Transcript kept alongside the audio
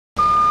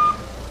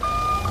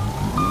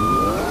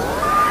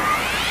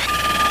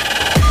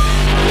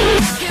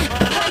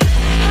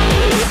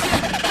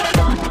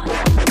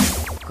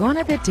Gone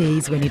are the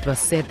days when it was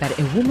said that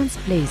a woman's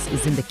place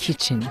is in the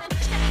kitchen.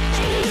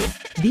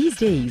 These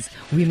days,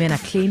 women are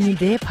claiming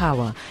their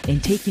power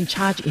and taking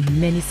charge in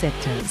many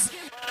sectors.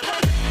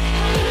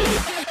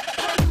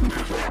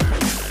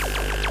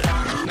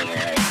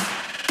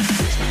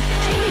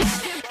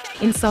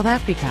 In South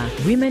Africa,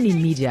 women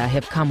in media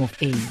have come of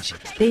age.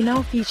 They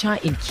now feature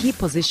in key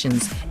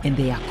positions and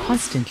they are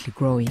constantly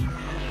growing.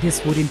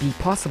 This wouldn't be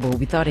possible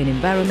without an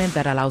environment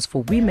that allows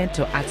for women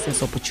to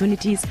access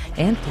opportunities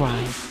and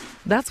thrive.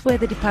 That's where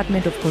the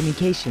Department of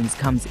Communications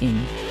comes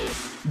in.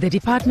 The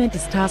department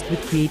is tasked with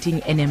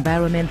creating an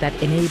environment that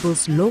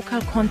enables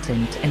local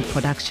content and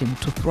production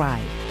to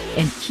thrive.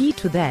 And key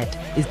to that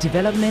is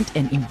development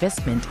and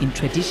investment in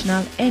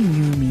traditional and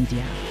new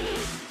media.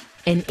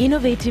 An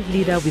innovative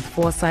leader with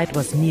foresight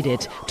was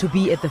needed to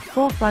be at the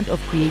forefront of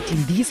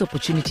creating these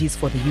opportunities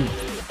for the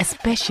youth,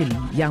 especially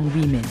young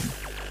women.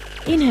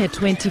 In her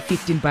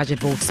 2015 budget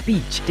vote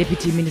speech,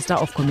 Deputy Minister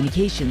of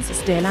Communications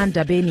Stella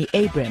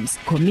Ndabeni-Abrahams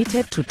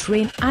committed to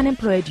train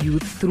unemployed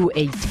youth through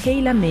a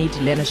tailor-made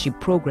learnership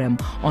program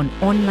on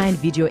online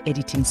video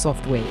editing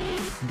software.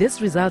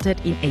 This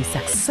resulted in a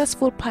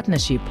successful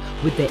partnership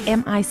with the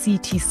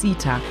MICT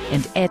SETA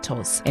and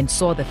Ethos and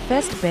saw the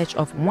first batch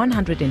of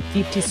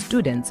 150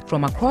 students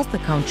from across the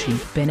country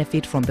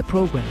benefit from the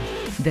program.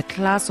 The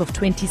class of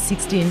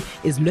 2016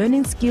 is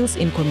learning skills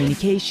in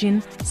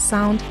communication,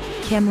 sound,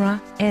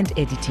 camera, and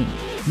editing.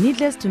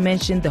 Needless to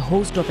mention the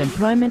host of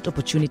employment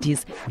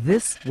opportunities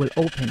this will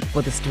open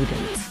for the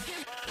students.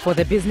 For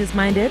the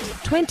business-minded,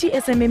 20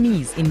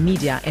 SMMEs in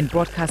media and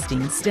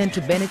broadcasting stand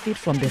to benefit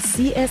from the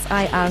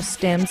CSIR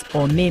STEMS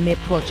or MEME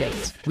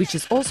project, which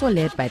is also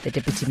led by the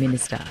Deputy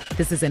Minister.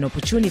 This is an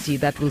opportunity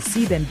that will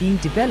see them being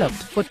developed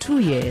for 2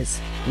 years.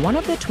 One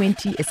of the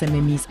 20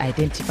 SMMEs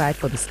identified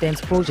for the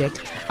STEMS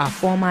project are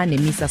former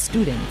NEMISA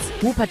students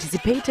who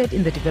participated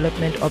in the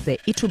development of the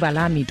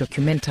Itubalami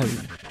documentary.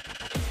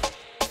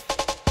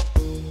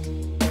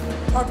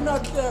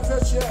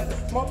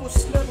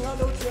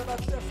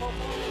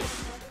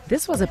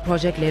 This was a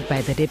project led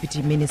by the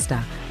Deputy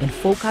Minister and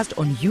focused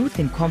on youth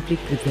in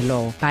conflict with the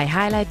law by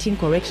highlighting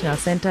correctional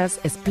centers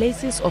as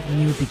places of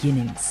new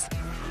beginnings.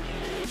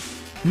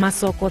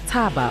 Masoko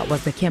Taba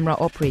was the camera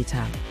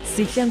operator,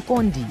 Sihle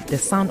Nkondi the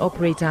sound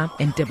operator,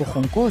 and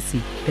Tebogo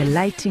Nkosi the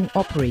lighting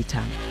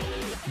operator.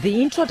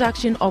 The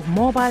introduction of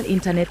mobile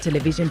internet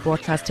television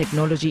broadcast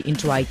technology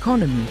into our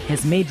economy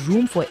has made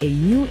room for a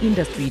new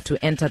industry to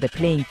enter the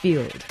playing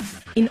field.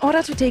 In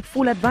order to take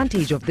full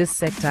advantage of this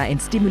sector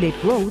and stimulate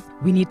growth,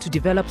 we need to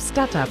develop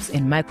startups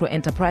and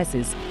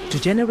micro-enterprises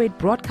to generate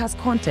broadcast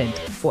content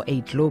for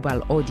a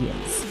global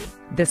audience.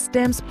 The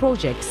STEMS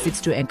project seeks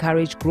to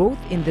encourage growth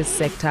in this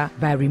sector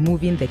by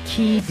removing the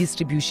key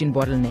distribution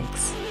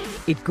bottlenecks.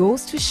 It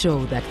goes to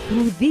show that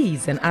through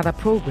these and other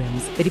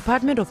programs, the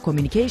Department of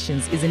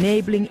Communications is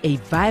enabling a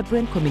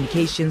vibrant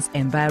communications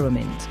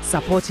environment,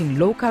 supporting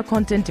local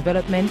content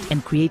development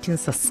and creating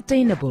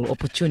sustainable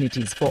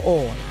opportunities for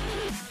all.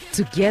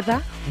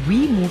 Together,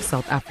 we move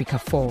South Africa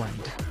forward.